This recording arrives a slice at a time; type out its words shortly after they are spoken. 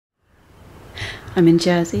I'm in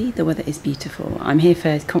Jersey, the weather is beautiful. I'm here for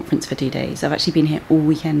a conference for 2 days. I've actually been here all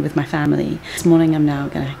weekend with my family. This morning I'm now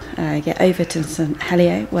going to get over to St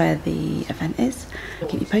Helio where the event is. I'll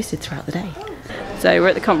keep you posted throughout the day. So we're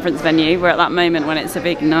at the conference venue. We're at that moment when it's a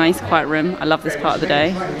big, nice, quiet room. I love this part of the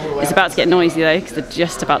day. It's about to get noisy though because they're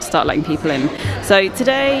just about to start letting people in. So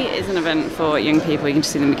today is an event for young people. You can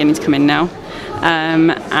just see them beginning to come in now.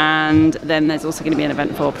 And then there's also going to be an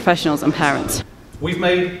event for professionals and parents. We've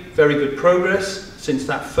made very good progress since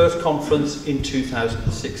that first conference in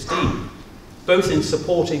 2016, both in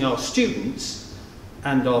supporting our students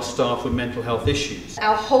and our staff with mental health issues.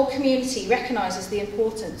 Our whole community recognises the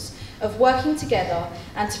importance of working together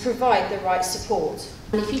and to provide the right support.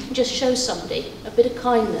 And if you can just show somebody a bit of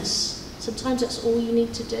kindness, sometimes that's all you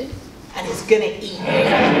need to do. And it's gonna eat you.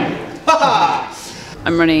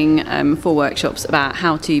 I'm running 4 workshops about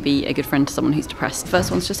how to be a good friend to someone who's depressed. The first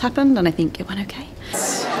one's just happened and I think it went okay.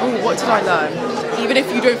 Oh, what did I learn? Even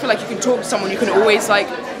if you don't feel like you can talk to someone, you can always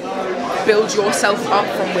build yourself up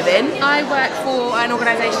from within. I work for an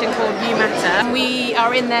organisation called You Matter. We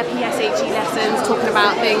are in their PSHE lessons talking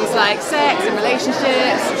about things like sex and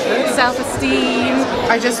relationships, self-esteem.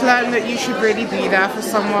 I just learned that you should really be there for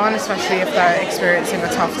someone, especially if they're experiencing a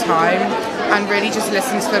tough time, and really just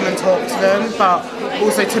listen to them and talk to them, but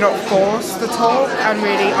also to not force the talk and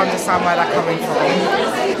really understand where they're coming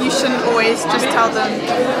from. You shouldn't always just tell them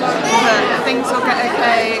that things will get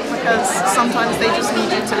okay, because sometimes they just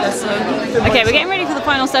need you to listen. Okay, we're getting ready for the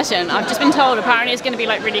final session. I've just been told apparently it's going to be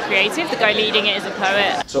really creative. The guy leading it is a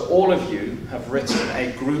poet. So all of you have written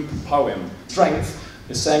a group poem. Strength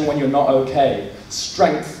is saying when you're not okay.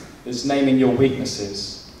 Strength is naming your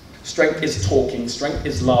weaknesses. Strength is talking, strength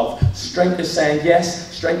is love, strength is saying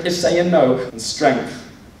yes, strength is saying no, and strength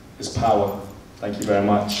is power. Thank you very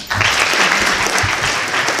much.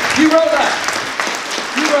 You wrote that!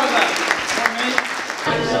 You wrote that!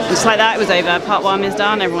 Just like that, it was over. Part 1 is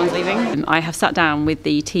done, everyone's leaving. I have sat down with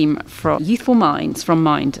the team from Youthful Minds from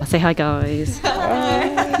Mind. Say hi guys.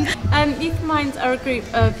 Hi. Youthful Minds are a group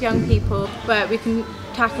of young people where we can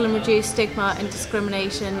tackle and reduce stigma and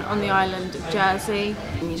discrimination on the island of Jersey.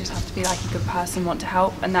 You just have to be a good person, want to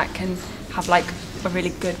help, and that can have a really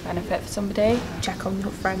good benefit for somebody. Check on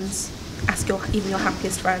your friends, ask even your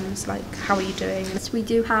happiest friends, how are you doing? We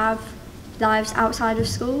do have lives outside of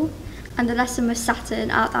school, and the lesson we're sat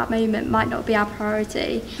in at that moment might not be our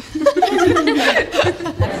priority.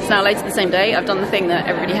 It's now later the same day. I've done the thing that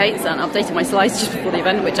everybody hates and updated my slides just before the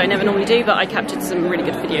event, which I never normally do, but I captured some really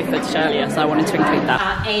good video footage earlier, so I wanted to include that.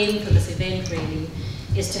 Our aim for this event really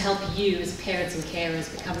is to help you as parents and carers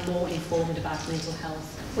become more informed about mental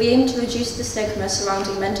health. We aim to reduce the stigma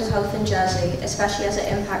surrounding mental health in Jersey, especially as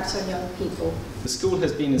it impacts on young people. The school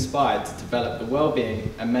has been inspired to develop the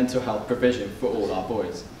well-being and mental health provision for all our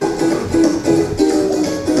boys.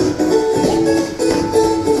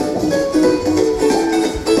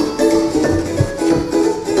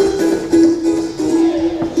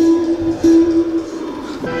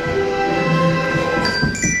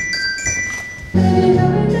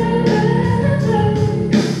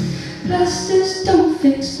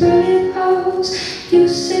 You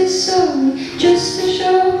say sorry just to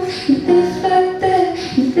show you live like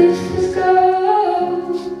that, you live with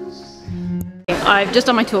ghosts. I've just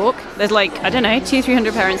done my talk. There's I don't know,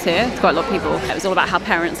 200-300 parents here. It's quite a lot of people. It was all about how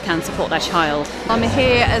parents can support their child. I'm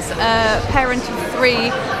here as a parent of 3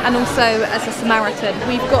 and also as a Samaritan.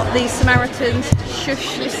 We've got these Samaritans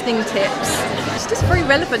shush listening tips. It's just very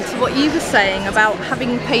relevant to what you were saying about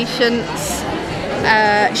having patience,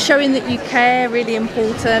 showing that you care, really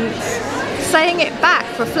important. Saying it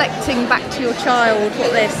back, reflecting back to your child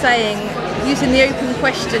what they're saying, using the open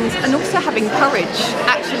questions, and also having courage,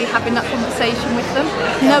 actually having that conversation with them.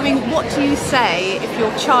 Knowing what do you say if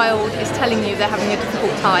your child is telling you they're having a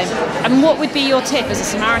difficult time. And what would be your tip as a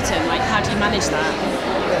Samaritan? How do you manage that?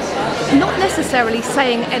 Not necessarily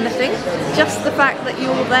saying anything, just the fact that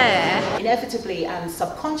you're there. Inevitably and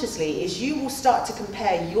subconsciously is you will start to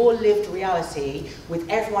compare your lived reality with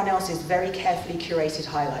everyone else's very carefully curated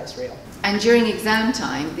highlights reel. And during exam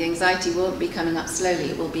time, the anxiety won't be coming up slowly.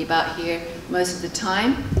 It will be about here most of the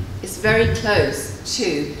time. It's very close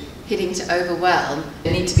to hitting to overwhelm.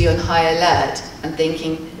 You need to be on high alert and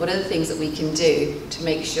thinking, what are the things that we can do to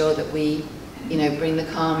make sure that we, bring the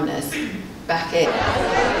calmness back in.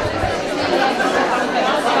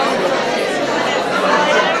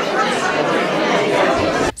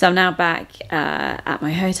 So I'm now back at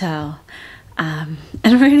my hotel, and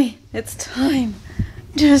really, it's time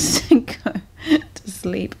just to go to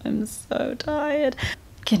sleep. I'm so tired.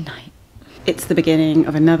 Good night. It's the beginning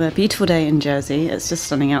of another beautiful day in Jersey. It's just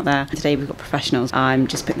stunning out there. Today we've got professionals. I'm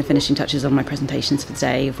just putting the finishing touches on my presentations for the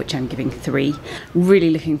day, of which I'm giving 3. Really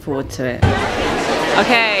looking forward to it.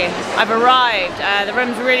 Okay, I've arrived. The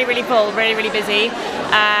room's really, really full, really, really busy.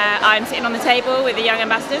 I'm sitting on the table with the young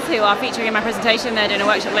ambassadors who are featuring in my presentation. They're doing a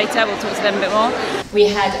workshop later. We'll talk to them a bit more. We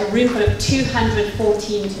had a room full of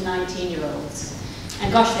 214 to 19-year-olds.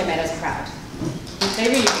 And gosh, they made us proud. They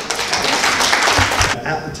really did.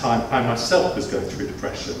 At the time, I myself was going through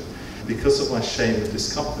depression. Because of my shame and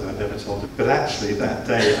discomfort, I never told him. But actually, that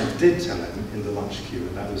day, I did tell him in the lunch queue,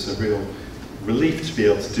 and that was a real relief to be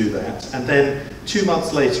able to do that. And then 2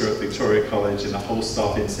 months later at Victoria College, in a whole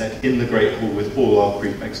staff inset in the Great Hall with all our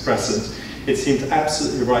prefects present, it seemed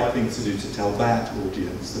absolutely the right thing to do to tell that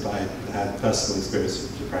audience that I had personal experience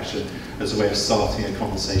with depression as a way of starting a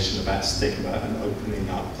conversation about stigma and opening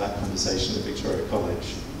up that conversation at Victoria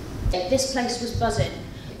College. This place was buzzing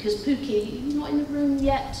because Pookie, you're not in the room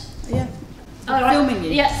yet. Yeah. Filming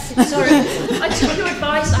you. Yes, sorry. I took your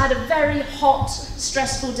advice. I had a very hot,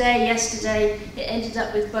 stressful day yesterday. It ended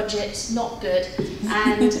up with budget, not good.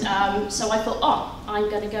 And so I thought, oh, I'm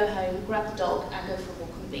going to go home, grab the dog and go for a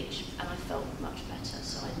walk on the beach. And I felt much better.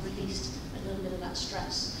 So I released a little bit of that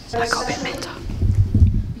stress. So I got a bit better.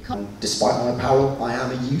 Despite my apparel, I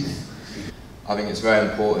am a youth. I think it's very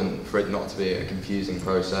important for it not to be a confusing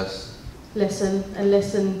process. Listen and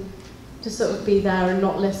listen, to sort of be there and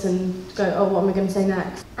not listen, to go, oh, what am I going to say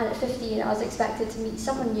next? And at 15, I was expected to meet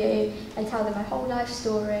someone new and tell them my whole life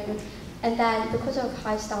story. And then, because of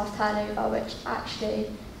high staff turnover, which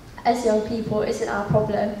actually, as young people, isn't our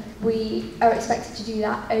problem, we are expected to do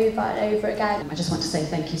that over and over again. I just want to say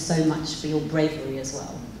thank you so much for your bravery as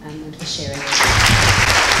well, and for sharing it.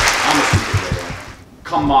 I'm a superhero.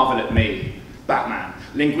 Come marvel at me. Batman.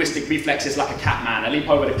 Linguistic reflexes like a cat man. I leap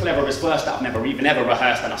over the cleverest verse that I've never even ever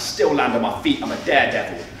rehearsed, and I still land on my feet. I'm a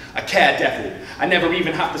daredevil, a care devil. I never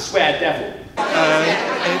even have to swear devil.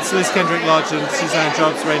 It's Liz Kendrick Lodge and Suzanne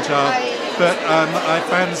Jobs Rainchild, but I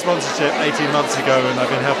found the sponsorship 18 months ago and I've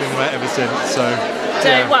been helping them out ever since, so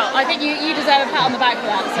yeah. Well, I think you deserve a pat on the back for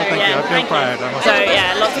that, so thank you, I feel proud. So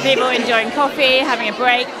yeah, lots of people enjoying coffee, having a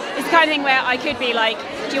break. It's the kind of thing where I could be like,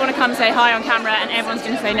 do you want to come say hi on camera, and everyone's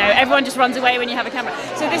going to say no. Everyone just runs away when you have a camera.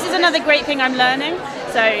 So this is another great thing I'm learning.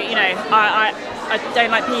 So, you know, I don't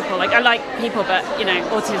like people. Like, I like people, but, you know,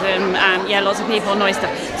 autism, yeah, lots of people, noise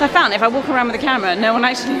stuff. So I found if I walk around with a camera, no one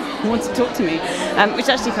actually wants to talk to me, which is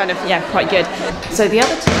actually kind of, yeah, quite good. So the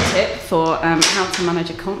other tip for how to manage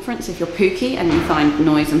a conference if you're Pookie and you find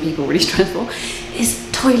noise and people really stressful is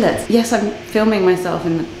toilets. Yes, I'm filming myself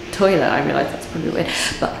in the toilet. I realise that's probably weird,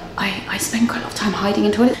 but I spend quite a lot of time hiding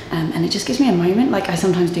in toilets, and it just gives me a moment. Like, I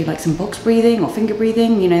sometimes do like some box breathing or finger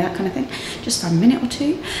breathing, you know, that kind of thing, just for a minute or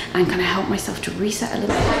two, and kind of help myself to reset a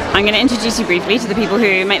little bit. I'm going to introduce you briefly to the people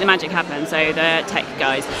who make the magic happen, so the tech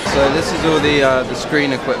guys. So this is all the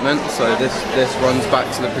screen equipment. So this runs back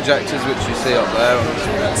to the projectors, which you see up there.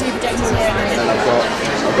 Two projectors here. And I've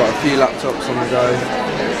got a few laptops on the go.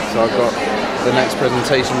 So I've got the next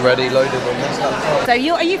presentation ready, loaded on this laptop. So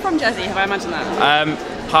are you from Jersey? Have I imagined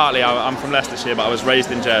that? Partly, I'm from Leicestershire, but I was raised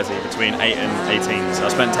in Jersey between 8 and 18, so I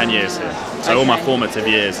spent 10 years here. So all my formative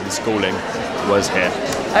years in schooling was here.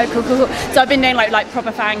 Oh, cool, cool, cool. So I've been doing like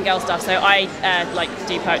proper fangirl stuff. So I like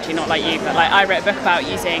do poetry, not like you, but like I wrote a book about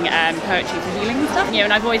using poetry for healing and stuff. You know,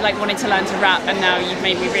 and I've always like wanted to learn to rap, and now you've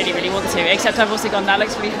made me really, really want to. Except I've also gone, that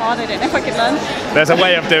looks really hard. I don't know if I could learn. There's a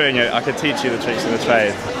way of doing it. I could teach you the tricks of the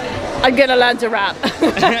trade. I'm gonna learn to rap.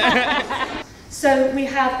 So we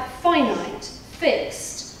have finite,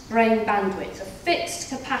 fixed brain bandwidth, a fixed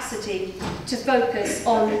capacity to focus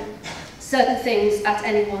on certain things at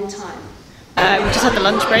any one time. We just had the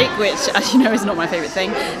lunch break, which, as you know, is not my favourite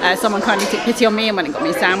thing. Someone kindly took pity on me and went and got me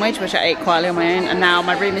a sandwich, which I ate quietly on my own, and now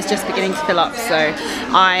my room is just beginning to fill up. So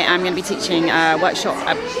I am going to be teaching a workshop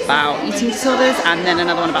about eating disorders and then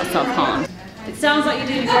another one about self-harm. It sounds like you're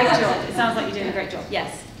doing a great job. It sounds like you're doing a great job,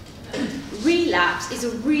 yes. Relapse is a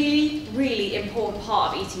really, really important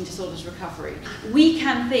part of eating disorders recovery. We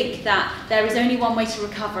can think that there is only one way to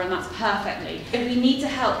recover, and that's perfectly. And we need to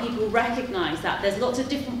help people recognise that there's lots of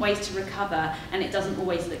different ways to recover, and it doesn't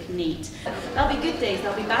always look neat. There'll be good days,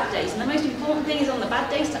 there'll be bad days, and the most important thing is on the bad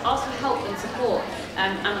days to ask for help and support,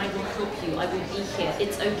 and I will help you, I will be here,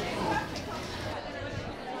 it's okay.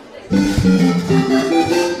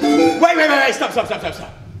 Wait, stop.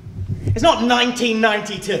 It's not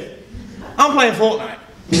 1992. I'm playing Fortnite.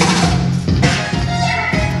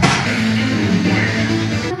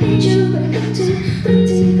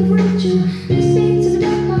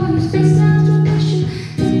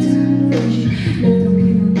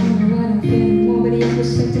 Nobody ever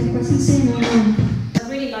said that wasn't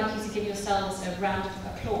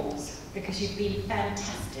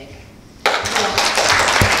fantastic.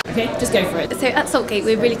 Okay, just go for it. So at Saltgate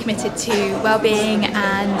we're really committed to wellbeing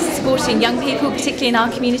and supporting young people, particularly in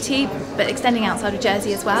our community, but extending outside of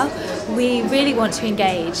Jersey as well. We really want to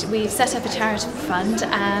engage. We've set up a charitable fund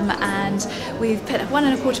and we've put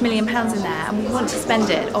 £1.25 million in there, and we want to spend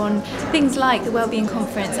it on things like the Wellbeing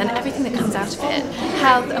Conference and everything that comes out of it.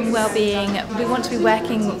 Health and wellbeing. We want to be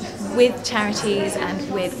working with charities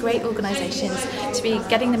and with great organisations to be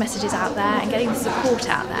getting the messages out there and getting the support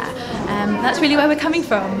out there. That's really where we're coming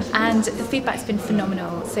from, and the feedback's been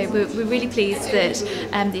phenomenal. So we're really pleased that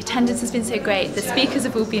the attendance has been so great, the speakers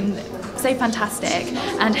have all been so fantastic,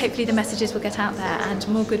 and hopefully the messages will get out there and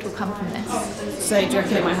more good will come from this. So do you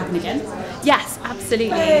reckon it might happen again? Yes, absolutely.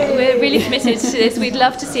 We're really committed to this. We'd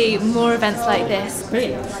love to see more events like this.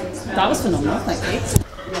 Brilliant. That was phenomenal, thank you.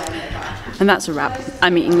 And that's a wrap.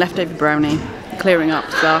 I'm eating leftover brownie, clearing up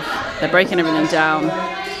stuff, they're breaking everything down.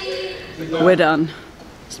 We're done.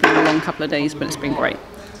 It's been a long couple of days, but it's been great.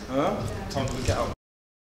 Time to get up.